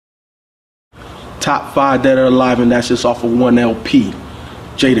Top 5 Dead or Alive, and that's just off of one LP.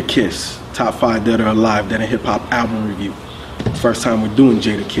 Jadakiss, Top 5 Dead or Alive, Dead and Hip Hop album review. First time we're doing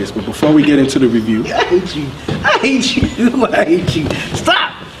Jadakiss, but before we get into the review, I hate you. I hate you. I hate you.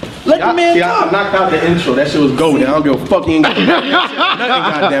 Stop. Let the man talk. I knocked out the intro. That shit was golden. I don't give a fuck. You ain't got to do nothing,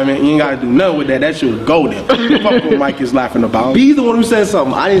 goddamn it. You ain't got to do nothing with that. That shit was golden. Fuck what Mike is laughing about. B's the one who said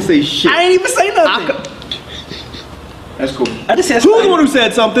something. I didn't say shit. I didn't even say nothing. That's cool. I just said who's the one who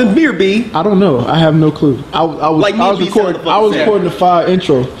said something? Me or B? I don't know. I have no clue. I was recording the fire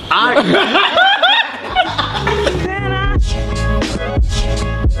intro.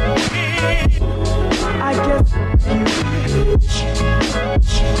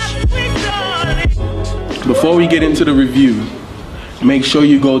 Before we get into the review, make sure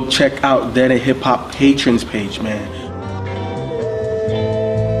you go check out Dead and Hip Hop patrons page, man.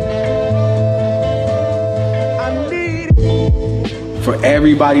 For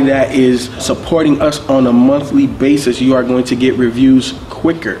everybody that is supporting us on a monthly basis, you are going to get reviews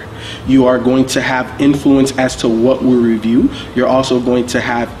quicker. You are going to have influence as to what we review. You're also going to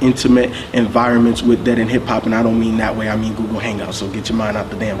have intimate environments with Dead and Hip Hop, and I don't mean that way, I mean Google Hangouts, so get your mind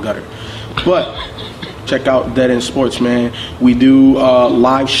out the damn gutter. But check out Dead in Sports, man. We do a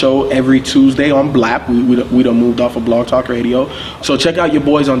live show every Tuesday on Blap. We done moved off of Blog Talk Radio. So check out your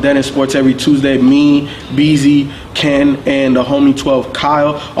boys on Dead in Sports every Tuesday. Me, Beezy, Ken, and the homie 12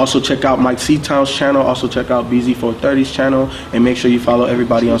 Kyle. Also check out Mike C-Town's channel. Also check out BZ430's channel. And make sure you follow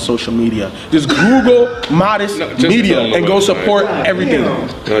everybody on social media. Just Google Modest Media and go support everything.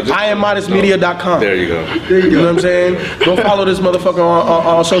 IamModestMedia.com. There you go. You know what I'm saying? Go follow this motherfucker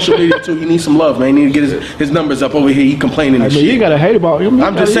on social media too. He needs some love, man. He need to get his numbers up over here. He complaining and shit. You ain't gotta hate about him.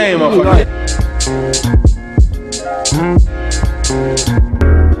 I'm just saying, motherfucker.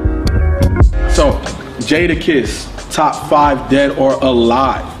 So, Jadakiss, Top 5 Dead or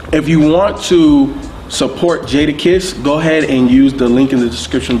Alive. If you want to support Jadakiss, go ahead and use the link in the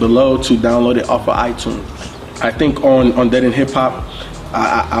description below to download it off of iTunes. I think on Dead and Hip Hop,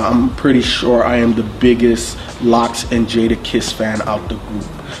 I'm pretty sure I am the biggest Lox and Jadakiss fan out the group,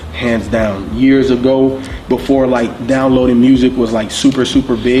 hands down. Years ago, before like downloading music was like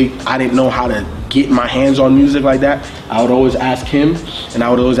super big, I didn't know how to get my hands on music like that. I would always ask him, and I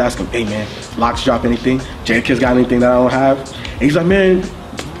would always ask him, hey man, Lox drop anything? Jadakiss got anything that I don't have? And he's like, man,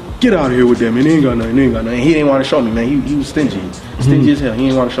 get out of here with them, man. They ain't got nothing, they ain't got nothing. And he didn't want to show me, man. He was stingy as hell. He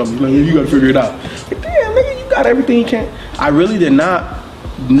didn't want to show me. He's like, you got to figure it out. Like, damn, nigga, you got everything you can. I really did not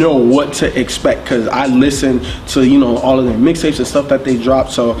know what to expect because I listened to, you know, all of their mixtapes and stuff that they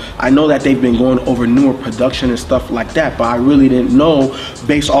dropped, so I know that they've been going over newer production and stuff like that, but I really didn't know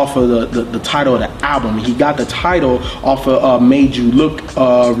based off of the title of the album. He got the title off of Made You Look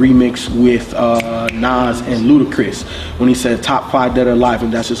remix with Nas and Ludacris when he said Top 5 Dead or Alive,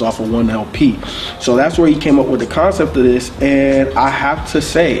 and that's just off of one LP. So that's where he came up with the concept of this, and I have to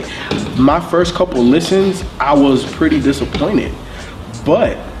say, my first couple listens, I was pretty disappointed.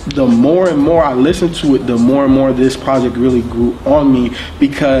 But the more and more I listened to it, the more and more this project really grew on me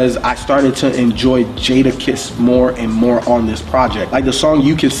because I started to enjoy Jadakiss more and more on this project. Like the song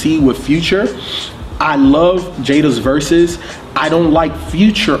You Can See with Future, I love Jada's verses. I don't like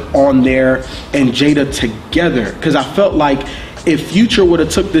Future on there and Jada together because I felt like if Future would have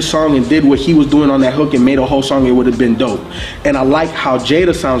took this song and did what he was doing on that hook and made a whole song, it would have been dope. And I like how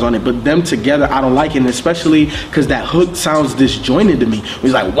Jada sounds on it, but them together, I don't like it, and especially because that hook sounds disjointed to me.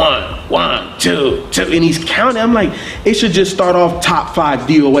 He's like 1, 1, 2, 2, and he's counting. I'm like, it should just start off Top 5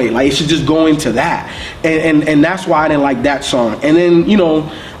 DOA. Like, it should just go into that. And that's why I didn't like that song. And then, you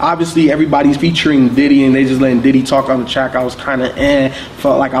know, obviously everybody's featuring Diddy and they just letting Diddy talk on the track. I was kind of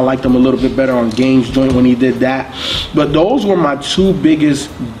felt like I liked him a little bit better on Game's joint when he did that. But those were my two biggest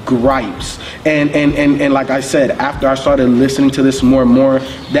gripes. And like I said, after I started listening to this more and more,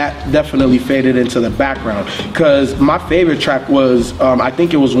 that definitely faded into the background. Because my favorite track was, I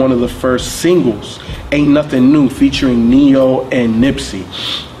think it was one of the first singles, Ain't Nothing New, featuring Neo and Nipsey.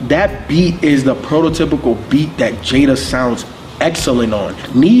 That beat is the prototypical beat that Jada sounds excellent on.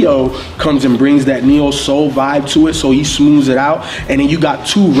 Neo comes and brings that neo soul vibe to it, so he smooths it out, and then you got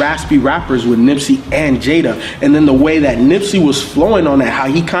two raspy rappers with Nipsey and Jada, and then the way that Nipsey was flowing on that, how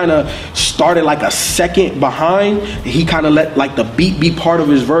he kind of started like a second behind, he kind of let like the beat be part of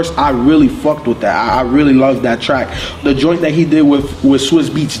his verse. I really fucked with that. I really loved that track. The joint that he did with Swizz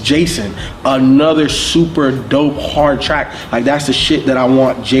Beatz Jason, another super dope hard track. Like, that's the shit that I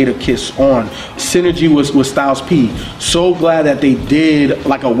want Jadakiss on. Synergy with Styles P. So glad that they did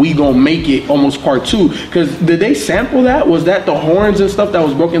like a We Gon' Make It almost part 2, because did they sample that? Was that the horns and stuff that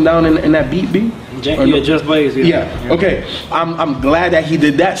was broken down in that beat? Just Blaze. Yeah. Okay. I'm glad that he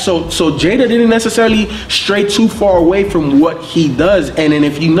did that. So Jada didn't necessarily stray too far away from what he does. And then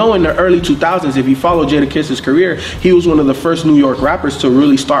if you know, in the early 2000s, if you follow Jadakiss's career, he was one of the first New York rappers to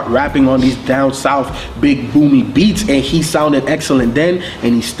really start rapping on these down south big boomy beats, and he sounded excellent then,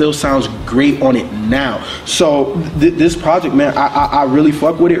 and he still sounds great on it now. So this project, man, I really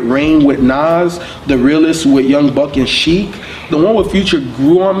fuck with it. Rain with Nas, The Realest with Young Buck and Sheek. The one with Future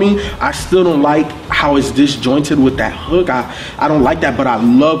grew on me. I still don't like how it's disjointed with that hook. I don't like that, but I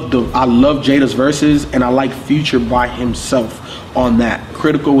love Jada's verses, and I like Future by himself on that.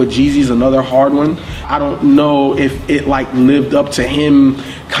 Critical with Jeezy's another hard one. I don't know if it like lived up to him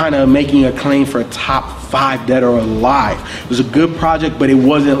kind of making a claim for a top 5 dead or alive. It was a good project, but it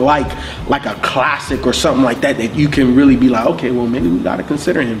wasn't like a classic or something like that you can really be like, okay, well, maybe we gotta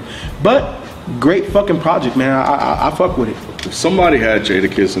consider him. But great fucking project, man. I fuck with it. If somebody had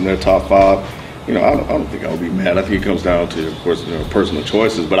Jadakiss in their top 5, you know, I don't think I would be mad. I think it comes down to, of course, you know, personal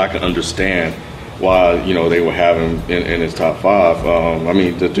choices, but I can understand why, you know, they would have him in his top 5. I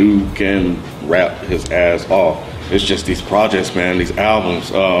mean, the dude can rap his ass off. It's just these projects, man, these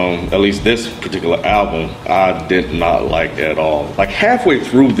albums, at least this particular album, I did not like at all. Like halfway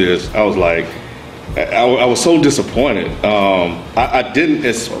through this, I was like, I was so disappointed. I didn't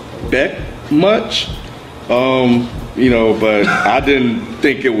expect much, you know, but I didn't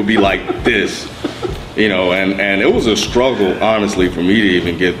think it would be like this, you know, and it was a struggle, honestly, for me to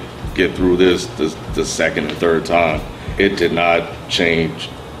even get through this the second and third time. It did not change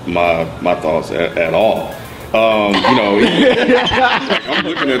my thoughts at all. You know, like I'm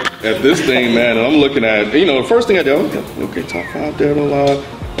looking at this thing, man, and I'm looking at, you know, the first thing I do, okay, top 5 dead or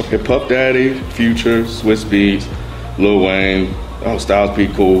alive. Okay, Puff Daddy, Future, Swiss Beats, Lil Wayne, Styles P,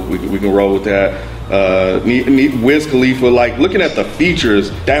 cool. We can roll with that. Wiz Khalifa, like looking at the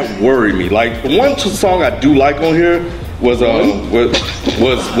features, that worried me. Like one song I do like on here was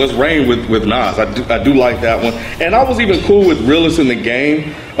Rain with Nas. I do like that one, and I was even cool with Realest in the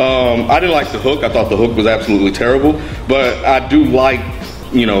Game. I didn't like the hook. I thought the hook was absolutely terrible, but I do like,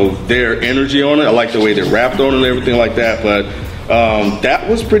 you know, their energy on it. I like the way they rapped on it and everything like that. But that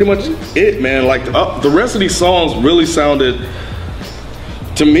was pretty much it, man. Like the rest of these songs really sounded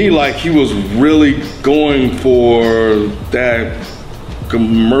to me like he was really going for that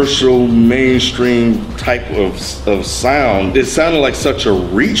commercial mainstream type of sound. It sounded like such a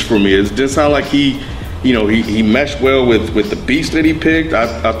reach for me. It didn't sound like he meshed well with the beats that he picked.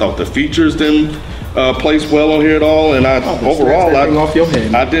 I thought the features didn't place well on here at all, and overall I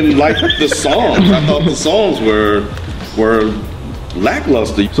didn't like the songs. I thought the songs were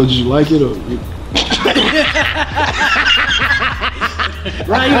lackluster. So did you like it or?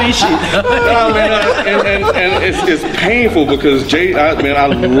 Ryan, you ain't shit. No, man, and it's painful because I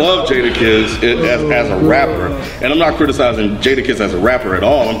love Jadakiss as a rapper, and I'm not criticizing Jadakiss as a rapper at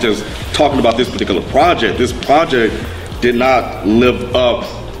all. I'm just talking about this particular project. This project did not live up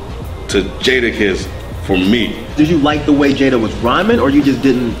to Jadakiss for me. Did you like the way Jada was rhyming, or you just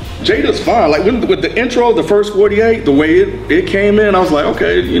didn't? Jada's fine. Like with the intro, the first 48, the way it came in, I was like,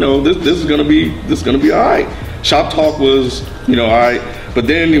 okay, you know, this is gonna be all right. Shop Talk was, you know, all right, but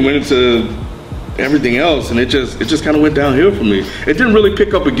then he went into everything else, and it just kind of went downhill for me. It didn't really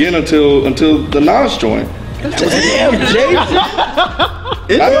pick up again until the Nas joint. Damn, Jay.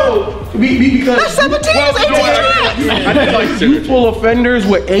 Because 17 I did like Youthful Offenders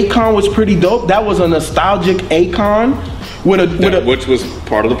with Akon was pretty dope. That was a nostalgic Akon which was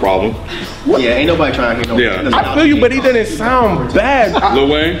part of the problem. Yeah, ain't nobody trying to hear no. Yeah. I feel you, but he didn't sound bad. Lil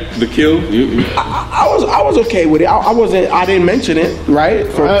Wayne, The Kill. I was okay with it. I didn't mention it, right,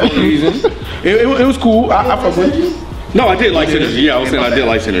 for a reason. It was cool. I fuck with it. No, I did like Synergy. Yeah, I was saying I did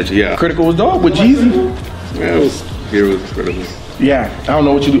like Synergy. Yeah. Critical was dope with Jeezy. Yeah, it was critical. Yeah, I don't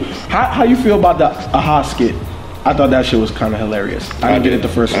know what you do. How you feel about the AHA skit? I thought that shit was kind of hilarious. I didn't get it the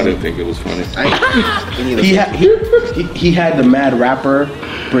first time. I didn't think it was funny. He had the mad rapper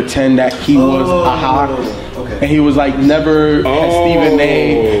pretend that he was AHA. Okay. And he was like, never had Stephen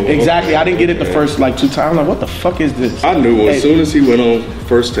A. Exactly. I didn't get it the first like 2 times. I'm like, what the fuck is this? I knew as soon as he went on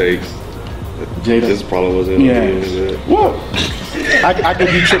First Take, Jada. This probably wasn't. Yeah. Well, I could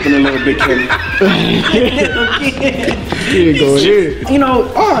be tripping a little bit, Kim. You know,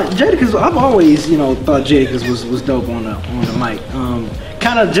 Jadakiss. I've always, you know, thought Jadakiss was dope on the mic.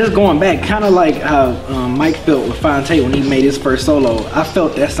 Kind of just going back, kind of like how Mike felt with Fonte when he made his first solo. I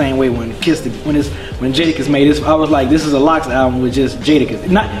felt that same way when Jadakiss made this. I was like, this is a Lox album with just Jadakiss.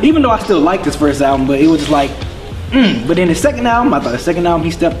 Not even though I still liked his first album, but it was just like. But then his second album, I thought his second album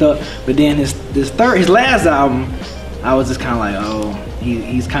he stepped up. But then his last album, I was just kind of like, oh,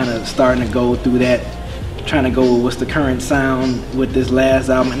 He's kind of starting to go through that, trying to go with what's the current sound with this last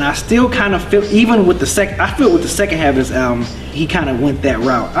album. And I still kind of feel, even with the second half of this album, he kind of went that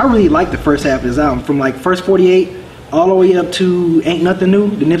route. I really like the first half of this album, from like first 48 all the way up to Ain't Nothing New,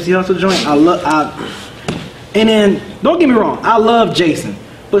 the Nipsey Hussle joint. And then, don't get me wrong, I love Jason,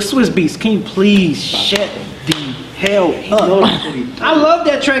 but Swiss Beats, can you please shut the hell up? I love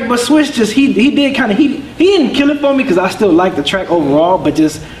that track, but Swiss just, he did kind of, he didn't kill it for me because I still like the track overall, but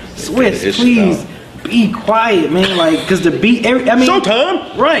just, Swiss, please be quiet, man, like, because the beat,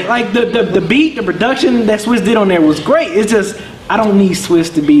 Showtime! Right, like the beat, the production that Swiss did on there was great. It's just, I don't need Swiss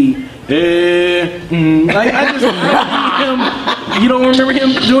to be, like, I just remember him, you don't remember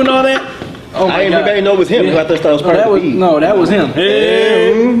him doing all that? Oh I didn't even know it was him. Yeah. I thought that was part of the beat. No, that was him.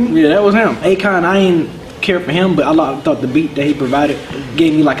 Yeah, that was him. Akon, I ain't care for him, but I thought the beat that he provided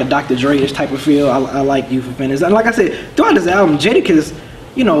gave me like a Dr. Dre-ish type of feel. I like You for Fitness. And like I said, throughout this album, Jadakiss,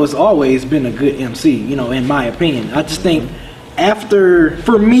 you know, has always been a good MC, you know, in my opinion. I just think after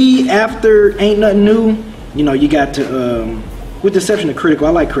Ain't Nothing New, you know, you got to, with the exception of Critical,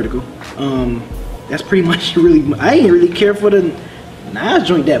 I like Critical. That's pretty much really, I ain't really care for the Nas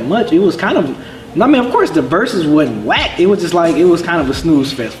joint that much. It was kind of, I mean, of course the verses wasn't whack. It was just like, it was kind of a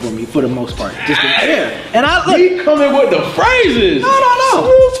snooze fest for me for the most part. Just and he coming with the phrases. No.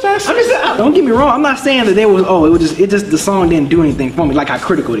 Snooze fest. I'm just, don't get me wrong. I'm not saying that it just the song didn't do anything for me like how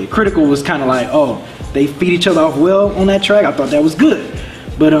Critical did. Critical was kind of like, they feed each other off well on that track. I thought that was good.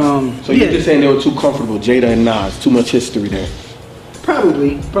 But so you're just saying they were too comfortable, Jada and Nas, too much history there.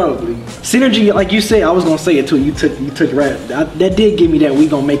 Probably. Synergy, like you said, I was gonna say it too. You took it right. That did give me that we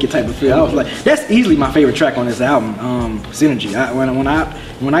gonna make it type of feel. I was like, that's easily my favorite track on this album. Synergy. When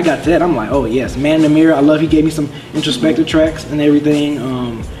I got to that, I'm like, oh yes, Man in the Mirror. I love he gave me some introspective tracks and everything.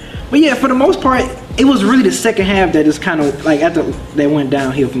 But yeah, for the most part, it was really the second half that is kind of like after that went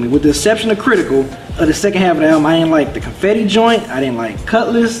downhill for me. With the exception of Critical, the second half of the album, I didn't like the Confetti joint. I didn't like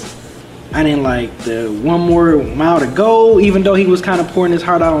Cutlass. I didn't like the One More Mile to Go, even though he was kind of pouring his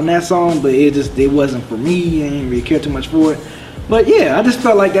heart out on that song, but it wasn't for me. I didn't really care too much for it. But yeah, I just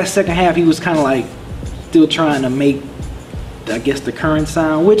felt like that second half he was kind of like still trying to make, I guess, the current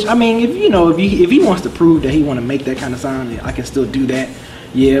sound. Which, I mean, if he wants to prove that he want to make that kind of sound, I can still do that.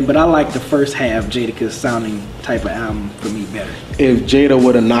 Yeah, but I like the first half Jadakiss sounding type of album for me better. If Jada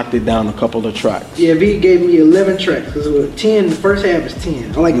would have knocked it down a couple of tracks. Yeah, if he gave me 11 tracks, because it was 10, the first half is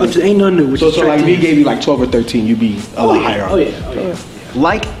 10. I like up to Ain't Nothing New, which is so like if he gave you like 12 or 13, you'd be a lot higher. Oh yeah.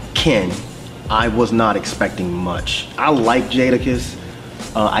 Like Ken, I was not expecting much. I like Jadakiss.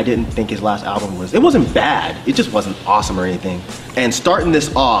 I didn't think his last album wasn't bad. It just wasn't awesome or anything. And starting this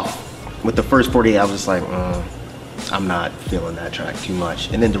off with the first 48, I was just like, I'm not feeling that track too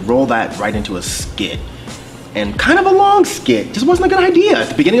much. And then to roll that right into a skit, and kind of a long skit, just wasn't a good idea. At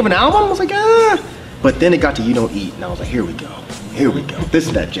the beginning of an album, I was like, But then it got to You Don't Eat, and I was like, here we go. This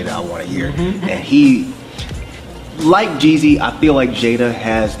is that Jada I want to hear. And he, like Jeezy, I feel like Jada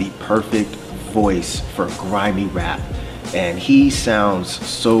has the perfect voice for grimy rap. And he sounds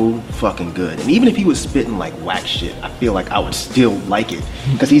so fucking good. And even if he was spitting like whack shit, I feel like I would still like it.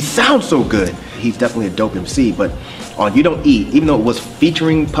 Because he sounds so good. He's definitely a dope MC. But on You Don't Eat, even though it was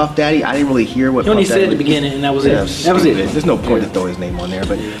featuring Puff Daddy, I didn't really hear what Puff Daddy said at the beginning, and that was it. That was it. There's no point to throw his name on there.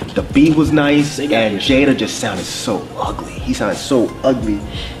 But the beat was nice, and Jada just sounded so ugly. He sounded so ugly.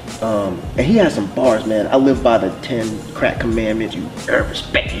 And he had some bars, man. I live by the 10 crack commandments. You earn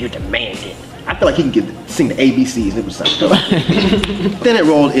respect, you demand it. I feel like he can sing the ABCs. It was so dope. Then it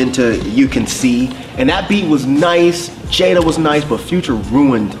rolled into You Can See, and that beat was nice. Jada was nice, but Future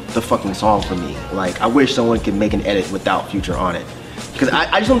ruined the fucking song for me. Like, I wish someone could make an edit without Future on it, because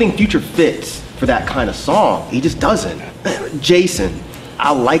I just don't think Future fits for that kind of song. He just doesn't. Jason,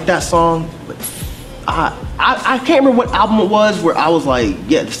 I like that song, but I can't remember what album it was where I was like,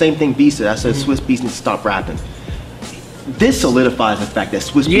 yeah, the same thing B said. I said Swiss Beats needs to stop rapping. This solidifies the fact that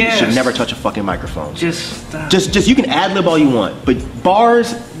Swiss Beats should never touch a fucking microphone. Just you can ad-lib all you want, but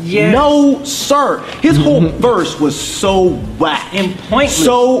bars, no sir. His whole verse was so whack. And pointless.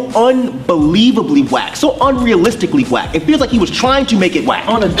 So unbelievably whack. So unrealistically whack. It feels like he was trying to make it whack.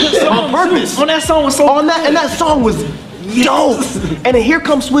 On a good song. On purpose. On that song was so on that, and that song was dope. And then here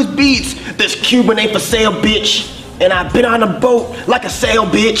comes Swiss Beats. This Cuban ain't for sale, bitch. And I've been on a boat like a sail,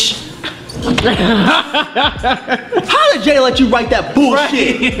 bitch. How did Jay let you write that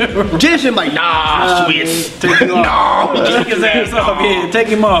bullshit? Right. Jay's like, nah, Swiss. Take him off. No. Take his ass off. Yeah, take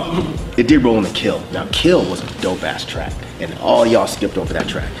him off. It did roll into Kill. Now, Kill was a dope ass track, and all y'all skipped over that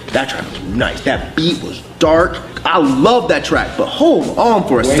track. That track was nice. That beat was dark. I love that track, but hold on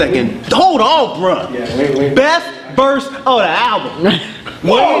for a second. Hold on, bruh. Yeah, wait. Beth verse of the album.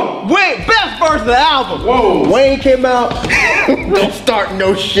 Wayne, best verse of the album. Whoa. Wayne came out. Don't start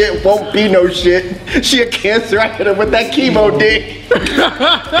no shit, won't be no shit. She a cancer. I hit her with that chemo dick.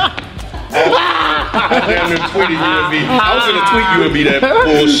 I damn near tweeted you and me. I was gonna tweet you and me that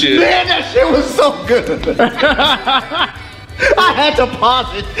bullshit. Man, that shit was so good. I had to pause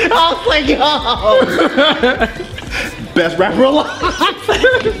it. I was like, yo. Best rapper alive.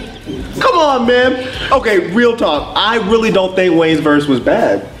 Come on, man. Okay, real talk. I really don't think Wayne's verse was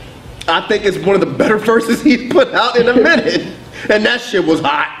bad. I think it's one of the better verses he's put out in a minute. And that shit was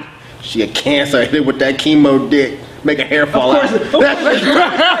hot. She a cancer. I hit it with that chemo dick. Make a hair fall out. Of course,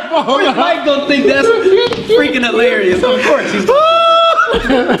 Mike gonna think that's freaking hilarious. Of course, he's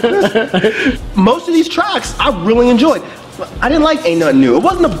most of these tracks I really enjoyed. I didn't like Ain't Nothing New. It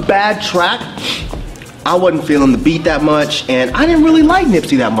wasn't a bad track. I wasn't feeling the beat that much, and I didn't really like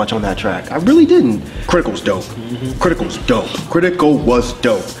Nipsey that much on that track. I really didn't. Critical's dope. Critical's dope. Critical was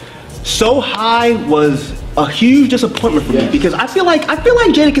dope. So High was a huge disappointment for me because I feel like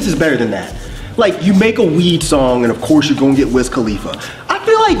Jadakiss is better than that. Like, you make a weed song and of course you're gonna get Wiz Khalifa. I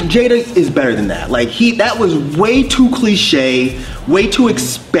feel like Jada is better than that. Like, that was way too cliche, way too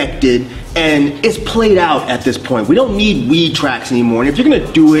expected, and it's played out at this point. We don't need weed tracks anymore, and if you're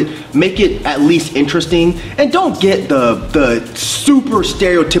gonna do it, make it at least interesting, and don't get the super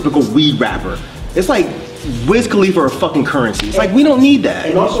stereotypical weed rapper. It's like Wiz Khalifa or fucking Currency. It's like, we don't need that.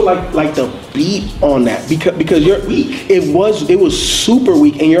 And also like the beat on that because you're weak. It was super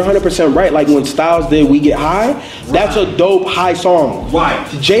weak, and you're 100% right. Like when Styles did We Get High, that's a dope high song. Right.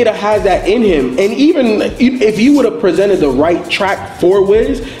 Jada has that in him, and even if you would have presented the right track for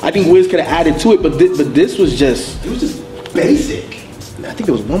Wiz, I think Wiz could have added to it. But this was just Basic. I think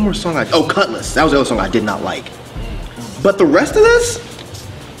there was one more song Cutlass. That was the other song I did not like. But the rest of this,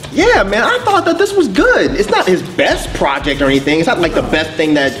 yeah, man, I thought that this was good. It's not his best project or anything. It's not like the best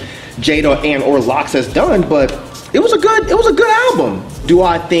thing that Jada and or Lox has done, but it was a good album. Do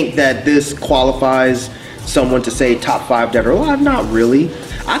I think that this qualifies someone to say top 5 dead or alive? Not really.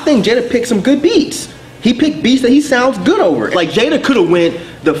 I think Jada picked some good beats. He picked beats that he sounds good over. Like, Jada could have went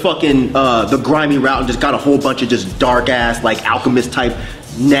the fucking the grimy route and just got a whole bunch of just dark ass, like Alchemist type,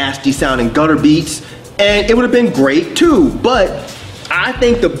 nasty sounding gutter beats, and it would have been great too. But I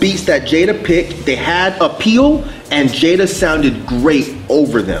think the beats that Jada picked, they had appeal, and Jada sounded great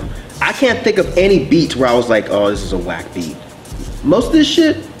over them. I can't think of any beats where I was like, oh, this is a whack beat. Most of this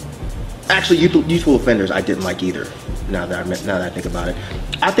shit, actually, Youthful Offenders, I didn't like either. Now that I think about it,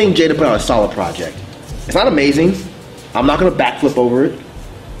 I think Jada put out a solid project. It's not amazing. I'm not gonna backflip over it,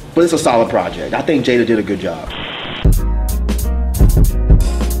 but it's a solid project. I think Jada did a good job.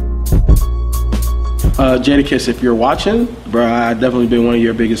 Jadakiss, if you're watching, bro, I've definitely been one of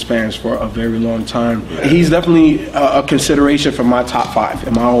your biggest fans for a very long time. He's definitely a consideration for my top 5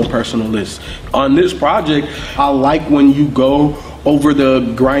 in my own personal list. On this project, I like when you go over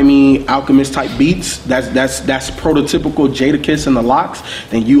the grimy Alchemist type beats. That's prototypical Jadakiss and the Lox.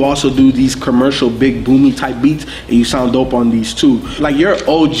 Then you also do these commercial big boomy type beats, and you sound dope on these too. Like, you're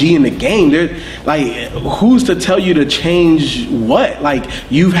OG in the game. They're like, who's to tell you to change what? Like,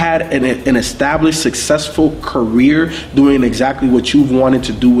 you've had an established, successful career doing exactly what you've wanted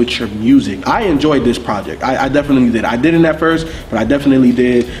to do with your music. I enjoyed this project. I definitely did. I didn't at first, but I definitely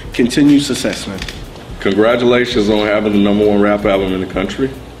did. Continued success, man. Congratulations on having the #1 rap album in the country.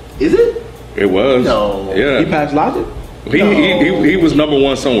 Is it? It was. No. Yeah. He passed Logic? He was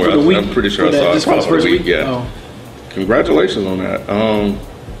 #1 somewhere. I'm pretty sure I saw it for the first week. week. Yeah. Oh. Congratulations on that.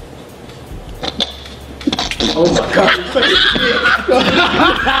 Oh my God,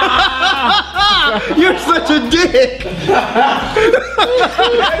 you're such a dick.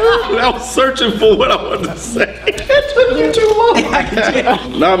 I was searching for what I wanted to say. It took you too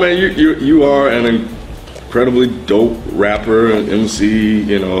long. Nah, man, you are an incredibly dope rapper and MC.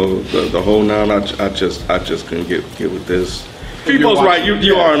 You know, the whole nine. I just couldn't get with this. People's right.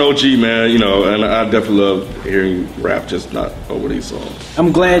 You are an OG, man. You know, and I definitely love hearing you rap, just not over these songs.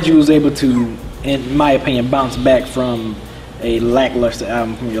 I'm glad you was able to, in my opinion, bounce back from a lackluster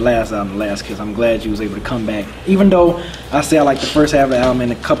album from your last album, Last Kiss. I'm glad you was able to come back. Even though I say I like the first half of the album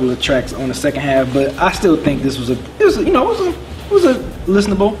and a couple of tracks on the second half, but I still think this was a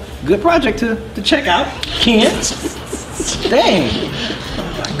listenable, good project to check out. Can't. Dang.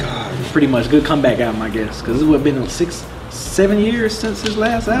 Oh my God. Pretty much good comeback album, I guess, because this would have been 6-7 years since his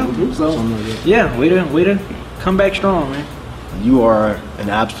last album. So yeah, way to come back strong, man. You are an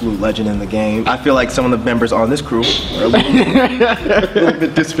absolute legend in the game. I feel like some of the members on this crew are a little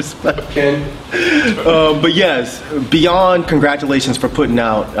bit disrespectful. But yes, beyond congratulations for putting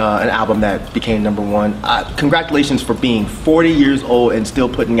out an album that became #1. Congratulations for being 40 years old and still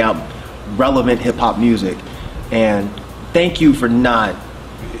putting out relevant hip-hop music. And thank you for not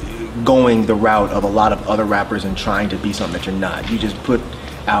going the route of a lot of other rappers and trying to be something that you're not. You just put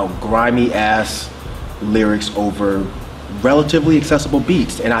out grimy ass lyrics over relatively accessible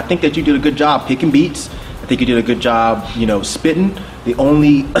beats, and I think that you did a good job picking beats. I think you did a good job, you know, spitting. The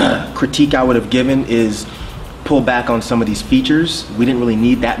only critique I would have given is pull back on some of these features. We didn't really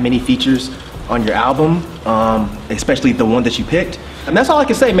need that many features on your album, especially the one that you picked. And that's all I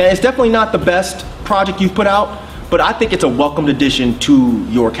can say, man. It's definitely not the best project you've put out, but I think it's a welcomed addition to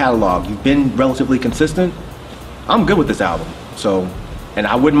your catalog. You've been relatively consistent. I'm good with this album, so, and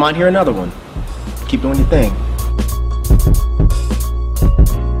I wouldn't mind hearing another one. Keep doing your thing.